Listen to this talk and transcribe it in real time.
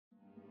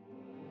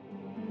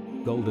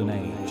Golden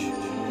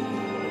Age.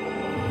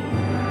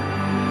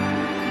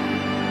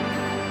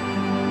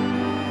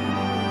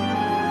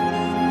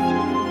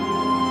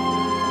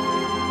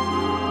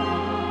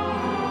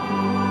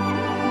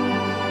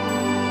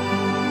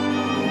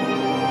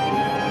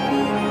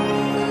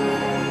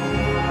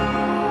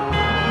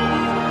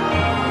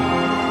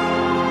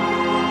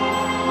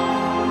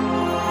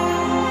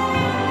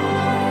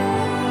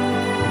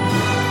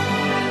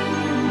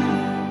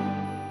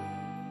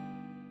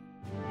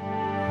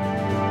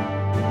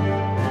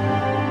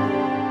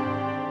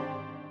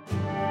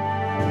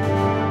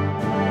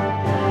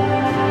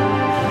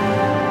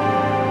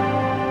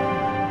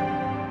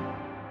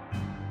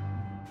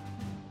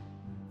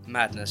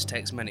 Madness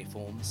takes many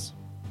forms.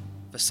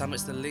 For some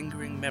it's the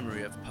lingering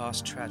memory of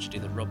past tragedy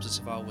that robs us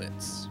of our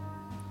wits.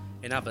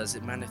 In others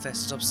it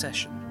manifests as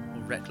obsession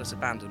or reckless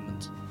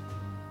abandonment.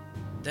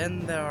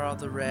 Then there are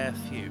the rare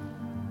few,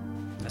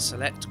 a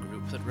select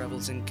group that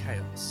revels in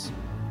chaos.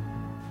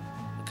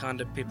 The kind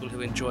of people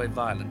who enjoy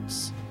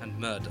violence and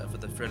murder for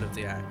the thrill of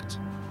the act,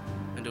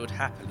 and who would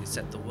happily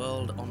set the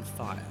world on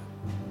fire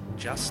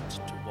just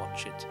to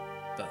watch it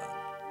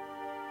burn.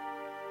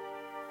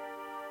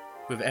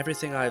 With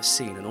everything I have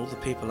seen and all the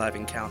people I've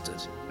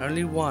encountered,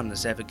 only one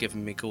has ever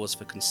given me cause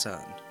for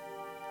concern.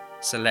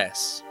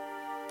 Celeste,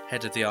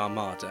 head of the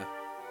Armada,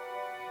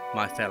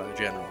 my fellow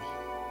general.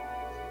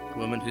 A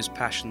woman whose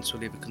passions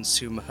will either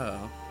consume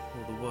her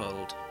or the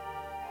world.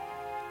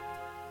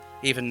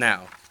 Even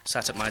now,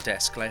 sat at my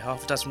desk, lay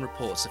half a dozen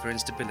reports of her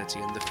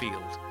instability in the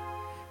field.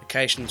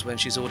 Occasions when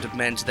she's ordered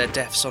men to their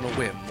deaths on a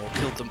whim, or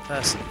killed them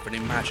personally for an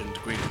imagined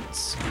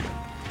grievance.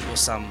 Or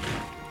some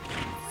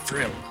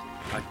thrill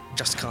I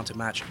just can't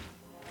imagine.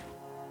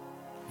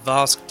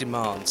 Varsk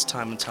demands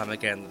time and time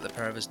again that the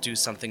pair of us do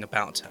something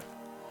about her.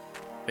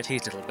 But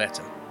he's little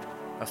better,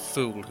 a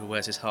fool who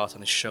wears his heart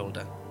on his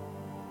shoulder.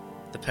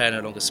 The pair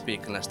no longer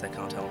speak unless they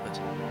can't help it.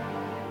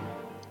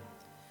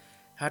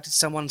 How did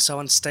someone so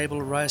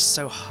unstable rise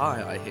so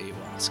high, I hear you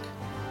ask?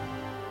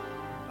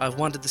 I've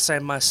wondered the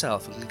same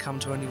myself and can come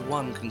to only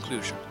one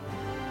conclusion.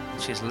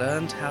 She's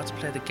learned how to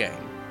play the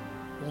game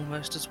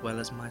almost as well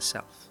as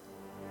myself.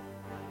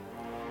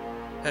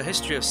 Her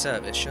history of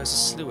service shows a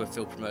slew of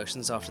field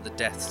promotions after the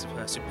deaths of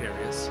her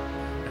superiors,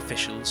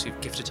 officials who've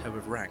gifted her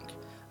with rank,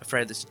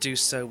 afraid that to do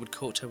so would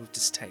court her with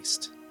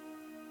distaste.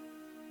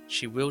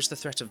 She wields the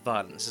threat of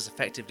violence as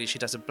effectively as she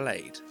does a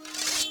blade,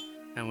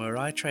 and where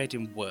I trade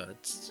in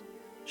words,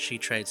 she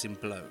trades in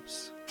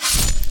blows.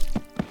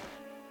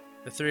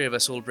 The three of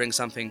us all bring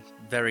something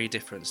very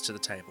different to the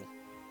table.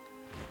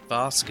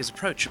 Varsk is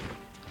approachable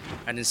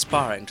and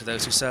inspiring to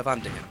those who serve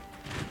under him,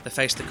 the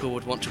face the Corps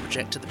would want to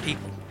project to the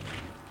people.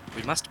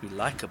 We must be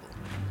likeable.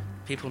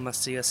 People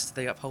must see us as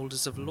the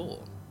upholders of law.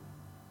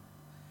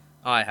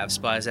 I have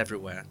spies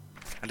everywhere,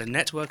 and a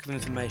network of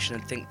information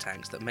and think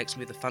tanks that makes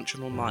me the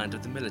functional mind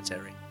of the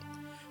military,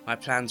 my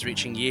plans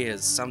reaching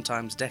years,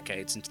 sometimes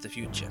decades into the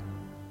future.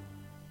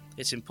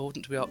 It's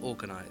important we are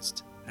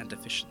organised and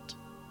efficient.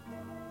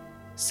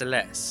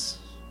 Celeste.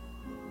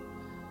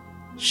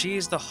 She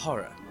is the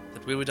horror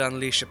that we would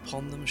unleash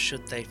upon them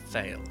should they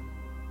fail.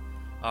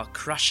 Our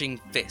crushing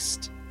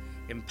fist,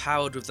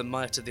 empowered with the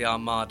might of the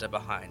Armada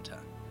behind her,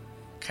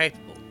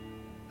 capable,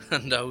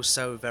 and oh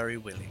so very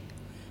willing,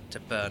 to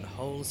burn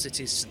whole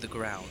cities to the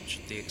ground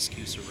should the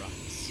excuse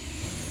arise.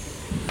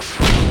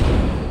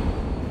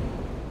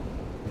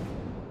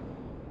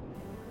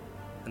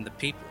 And the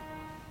people,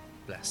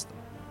 bless them,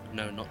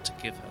 know not to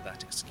give her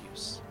that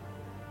excuse.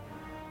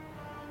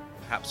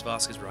 Perhaps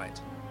Varsk is right.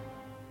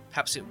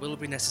 Perhaps it will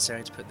be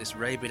necessary to put this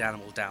rabid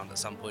animal down at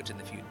some point in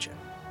the future.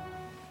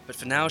 But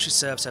for now she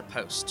serves her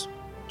post,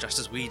 just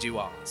as we do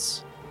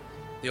ours.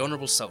 The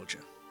honourable soldier,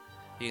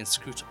 the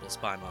inscrutable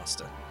spy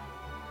master,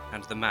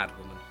 and the mad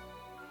woman.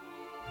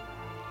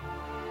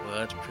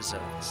 Word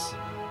preserve us.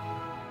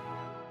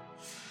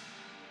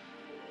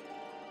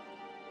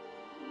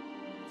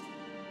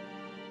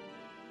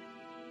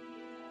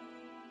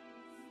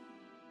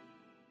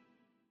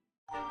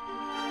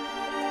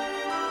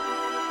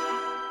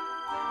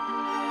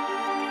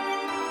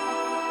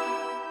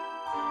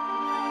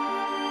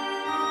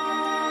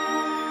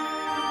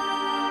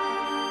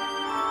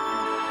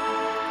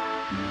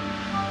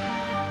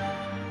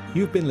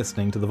 You've been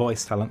listening to the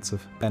voice talents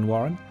of Ben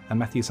Warren and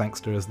Matthew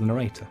Sangster as the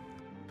narrator.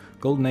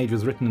 Golden Age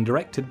was written and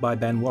directed by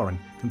Ben Warren,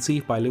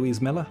 conceived by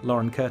Louise Miller,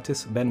 Lauren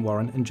Curtis, Ben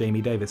Warren and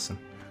Jamie Davison.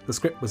 The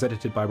script was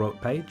edited by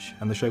Robert Page,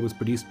 and the show was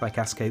produced by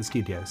Cascade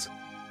Studios.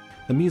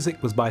 The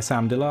music was by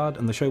Sam Dillard,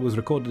 and the show was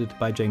recorded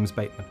by James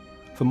Bateman.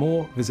 For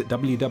more, visit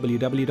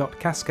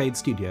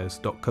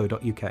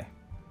www.cascadestudios.co.uk.